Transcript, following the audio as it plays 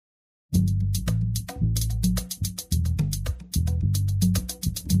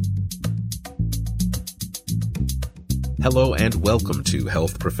Hello and welcome to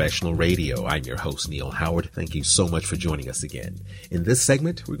Health Professional Radio. I'm your host, Neil Howard. Thank you so much for joining us again. In this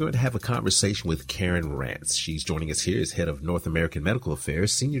segment, we're going to have a conversation with Karen Rance. She's joining us here as head of North American Medical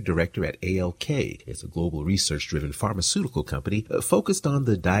Affairs, senior director at ALK. It's a global research-driven pharmaceutical company focused on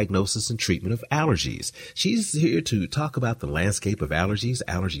the diagnosis and treatment of allergies. She's here to talk about the landscape of allergies,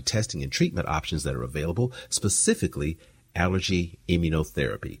 allergy testing and treatment options that are available, specifically Allergy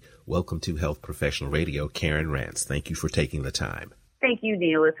Immunotherapy. Welcome to Health Professional Radio, Karen Rance. Thank you for taking the time. Thank you,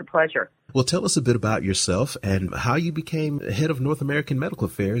 Neil. It's a pleasure. Well, tell us a bit about yourself and how you became head of North American Medical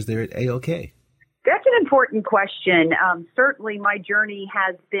Affairs there at ALK. That's an important question. Certainly, my journey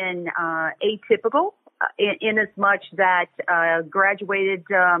has been atypical in as much that graduated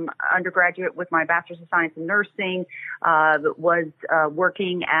undergraduate with my Bachelor's of Science in Nursing, was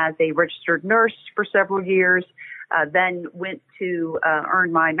working as a registered nurse for several years, then went to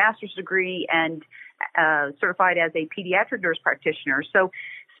earn my master's degree and certified as a pediatric nurse practitioner. So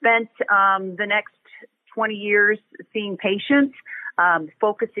spent the next 20 years seeing patients,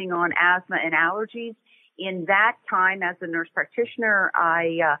 focusing on asthma and allergies. In that time as a nurse practitioner,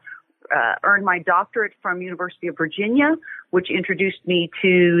 I earned my doctorate from University of Virginia, which introduced me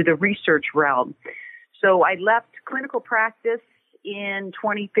to the research realm. So I left clinical practice in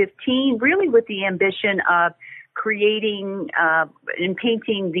 2015, really with the ambition of creating and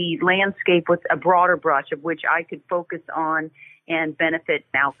painting the landscape with a broader brush of which I could focus on and benefit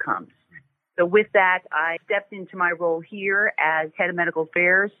outcomes. So with that, I stepped into my role here as head of medical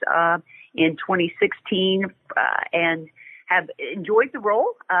affairs in 2016 and have enjoyed the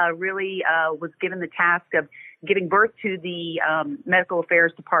role, really was given the task of giving birth to the medical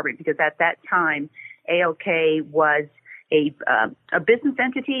affairs department because at that time, ALK was a business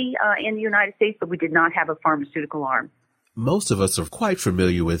entity in the United States, but we did not have a pharmaceutical arm. Most of us are quite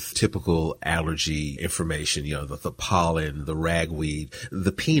familiar with typical allergy information, the pollen, the ragweed,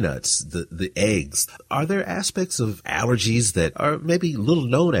 the peanuts, the eggs. Are there aspects of allergies that are maybe little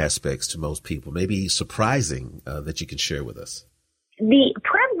known aspects to most people, maybe surprising that you can share with us? The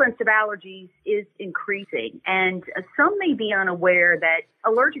prevalence of allergies is increasing, and some may be unaware that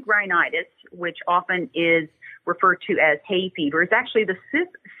allergic rhinitis, which often is referred to as hay fever, is actually the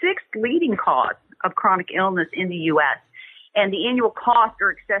sixth leading cause of chronic illness in the U.S., and the annual costs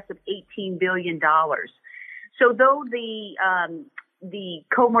are excess of $18 billion. So though the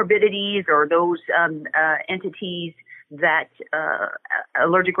comorbidities or those entities that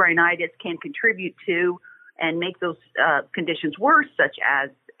allergic rhinitis can contribute to and make those conditions worse, such as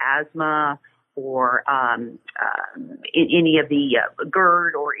asthma or any of the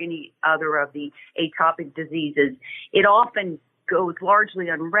GERD or any other of the atopic diseases, it often goes largely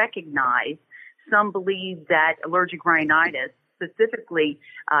unrecognized. Some believe that allergic rhinitis specifically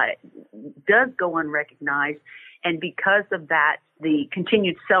does go unrecognized, and because of that, the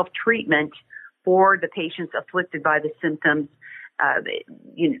continued self-treatment for the patients afflicted by the symptoms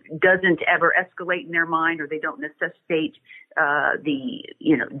doesn't ever escalate in their mind, or they don't necessitate the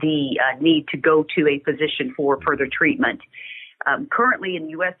need to go to a physician for further treatment. Currently in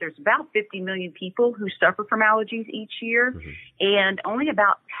the U.S., there's about 50 million people who suffer from allergies each year, and only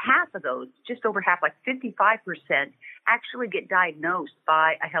about half of those, just over half, like 55%, actually get diagnosed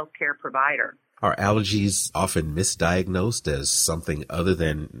by a healthcare provider. Are allergies often misdiagnosed as something other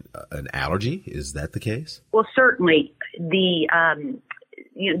than an allergy? Is that the case? Well, certainly. The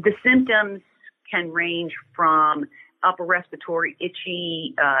symptoms can range from upper respiratory,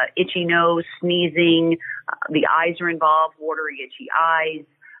 itchy nose, sneezing, the eyes are involved, watery, itchy eyes,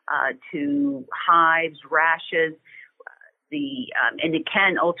 to hives, rashes, and it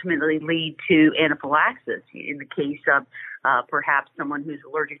can ultimately lead to anaphylaxis in the case of perhaps someone who's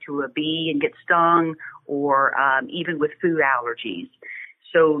allergic to a bee and gets stung, or even with food allergies.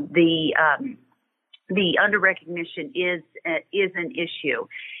 So the underrecognition is an issue.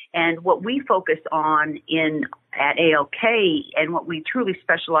 And what we focus on at ALK, and what we truly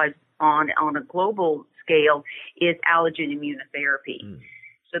specialize on a global scale, is allergen immunotherapy.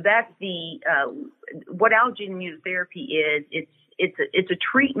 So that's what allergen immunotherapy is. It's a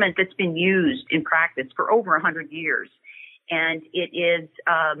treatment that's been used in practice for over 100 years, and it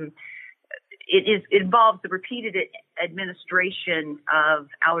involves the repeated administration of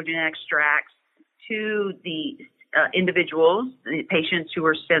allergen extracts to the individuals, the patients who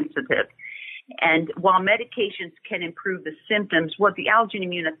are sensitive. And while medications can improve the symptoms, what the allergen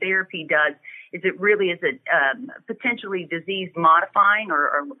immunotherapy does is it really is a potentially disease modifying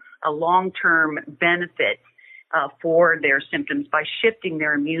or a long-term benefit for their symptoms by shifting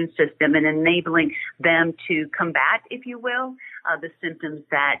their immune system and enabling them to combat, if you will, the symptoms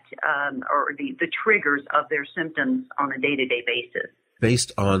that or the triggers of their symptoms on a day-to-day basis.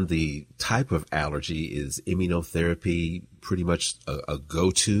 Based on the type of allergy, is immunotherapy pretty much a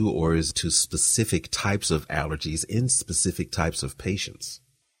go-to, or is it to specific types of allergies in specific types of patients?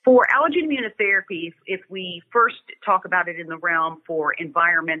 For allergy immunotherapy, if we first talk about it in the realm for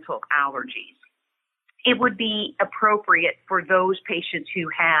environmental allergies, it would be appropriate for those patients who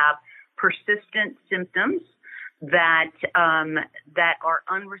have persistent symptoms that are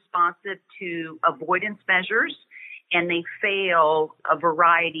unresponsive to avoidance measures, and they fail a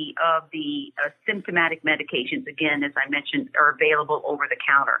variety of the symptomatic medications, again, as I mentioned, are available over the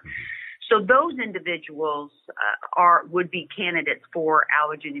counter. So those individuals would be candidates for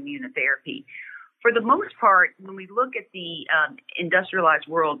allergen immunotherapy. For the most part, when we look at the industrialized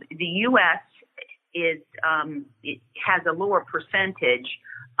world, the U.S. it has a lower percentage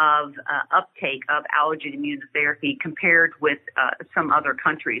of uptake of allergen immunotherapy compared with some other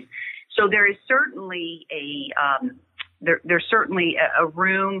countries. So there is certainly there's certainly a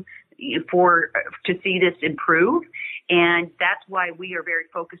room to see this improve, and that's why we are very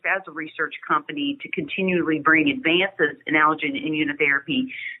focused as a research company to continually bring advances in allergen immunotherapy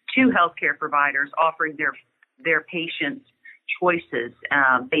to healthcare providers, offering their patients choices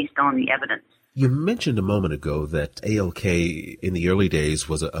based on the evidence. You mentioned a moment ago that ALK in the early days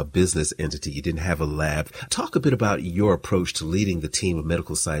was a business entity. You didn't have a lab. Talk a bit about your approach to leading the team of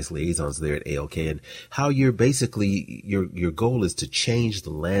medical science liaisons there at ALK and how you're basically, your goal is to change the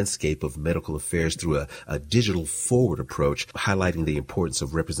landscape of medical affairs through a digital forward approach, highlighting the importance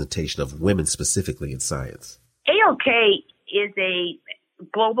of representation of women specifically in science. ALK is a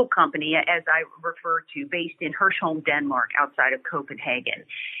global company, as I refer to, based in Hirschholm, Denmark, outside of Copenhagen.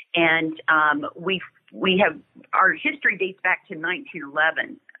 And we have, our history dates back to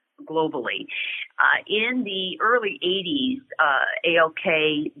 1911 globally. In the early 80s,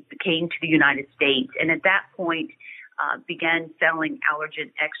 ALK came to the United States, and at that point began selling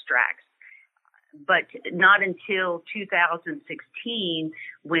allergen extracts. But not until 2016,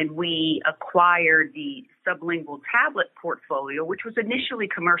 when we acquired the sublingual tablet portfolio, which was initially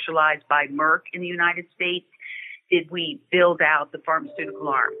commercialized by Merck in the United States, did we build out the pharmaceutical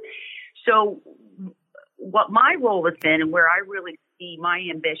arm. So what my role has been, and where I really see my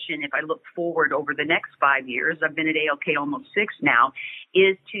ambition if I look forward over the next 5 years, I've been at ALK almost 6 now,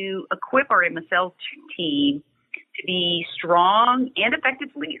 is to equip our MSL team to be strong and effective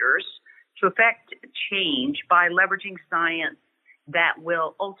leaders to affect change by leveraging science that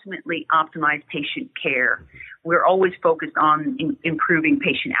will ultimately optimize patient care. We're always focused on improving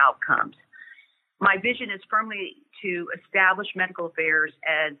patient outcomes. My vision is firmly to establish medical affairs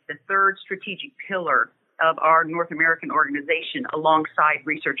as the third strategic pillar of our North American organization alongside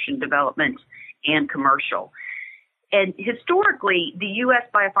research and development and commercial. And historically, the U.S.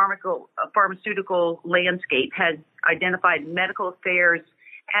 biopharmaceutical landscape has identified medical affairs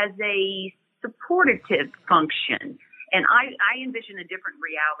as a supportive function. And I envision a different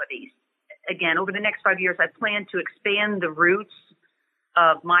reality. Again, over the next 5 years, I plan to expand the roots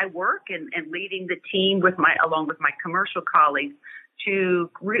of my work and leading the team along with my commercial colleagues to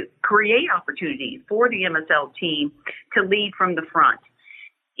create opportunities for the MSL team to lead from the front.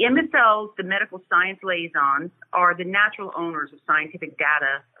 MSLs, the medical science liaisons, are the natural owners of scientific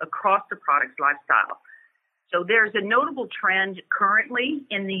data across the product's lifestyle. So there's a notable trend currently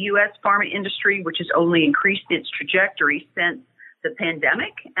in the U.S. pharma industry, which has only increased its trajectory since the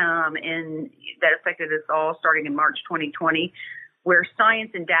pandemic, and that affected us all starting in March 2020, where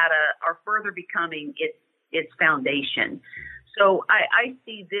science and data are further becoming its foundation. So I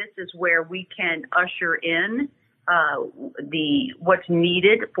see this as where we can usher in what's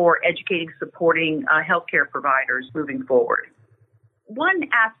needed for educating, supporting healthcare providers moving forward. One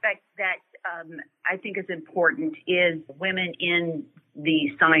aspect that I think is important is women in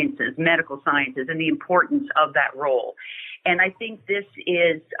the sciences, medical sciences, and the importance of that role. And I think this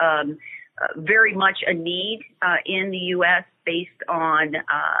is very much a need in the U.S. based on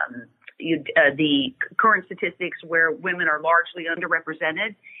the current statistics where women are largely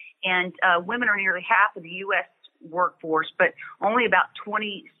underrepresented. And women are nearly half of the U.S. workforce, but only about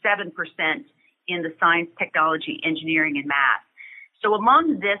 27% in the science, technology, engineering, and math. So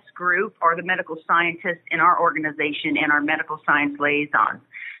among this group are the medical scientists in our organization and our medical science liaisons.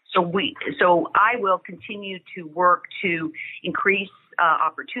 So I will continue to work to increase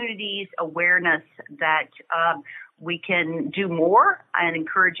opportunities, awareness that we can do more, and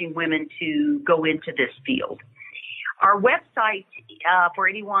encouraging women to go into this field. Our website for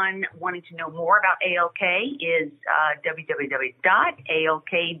anyone wanting to know more about ALK is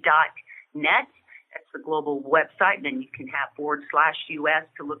www.alk.net. That's the global website. Then you can have /US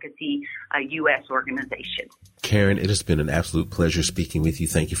to look at the U.S. organization. Karen, it has been an absolute pleasure speaking with you.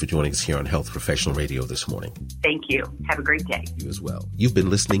 Thank you for joining us here on Health Professional Radio this morning. Thank you. Have a great day. You as well. You've been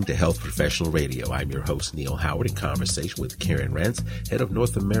listening to Health Professional Radio. I'm your host, Neil Howard, in conversation with Karen Rantz, Head of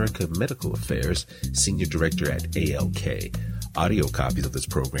North America Medical Affairs, Senior Director at ALK. Audio copies of this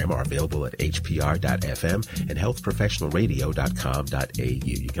program are available at hpr.fm and healthprofessionalradio.com.au.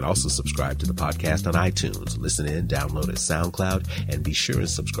 You can also subscribe to the podcast on iTunes, listen in, download at SoundCloud, and be sure and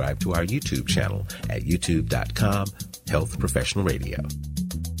subscribe to our YouTube channel at youtube.com/Health Professional Radio.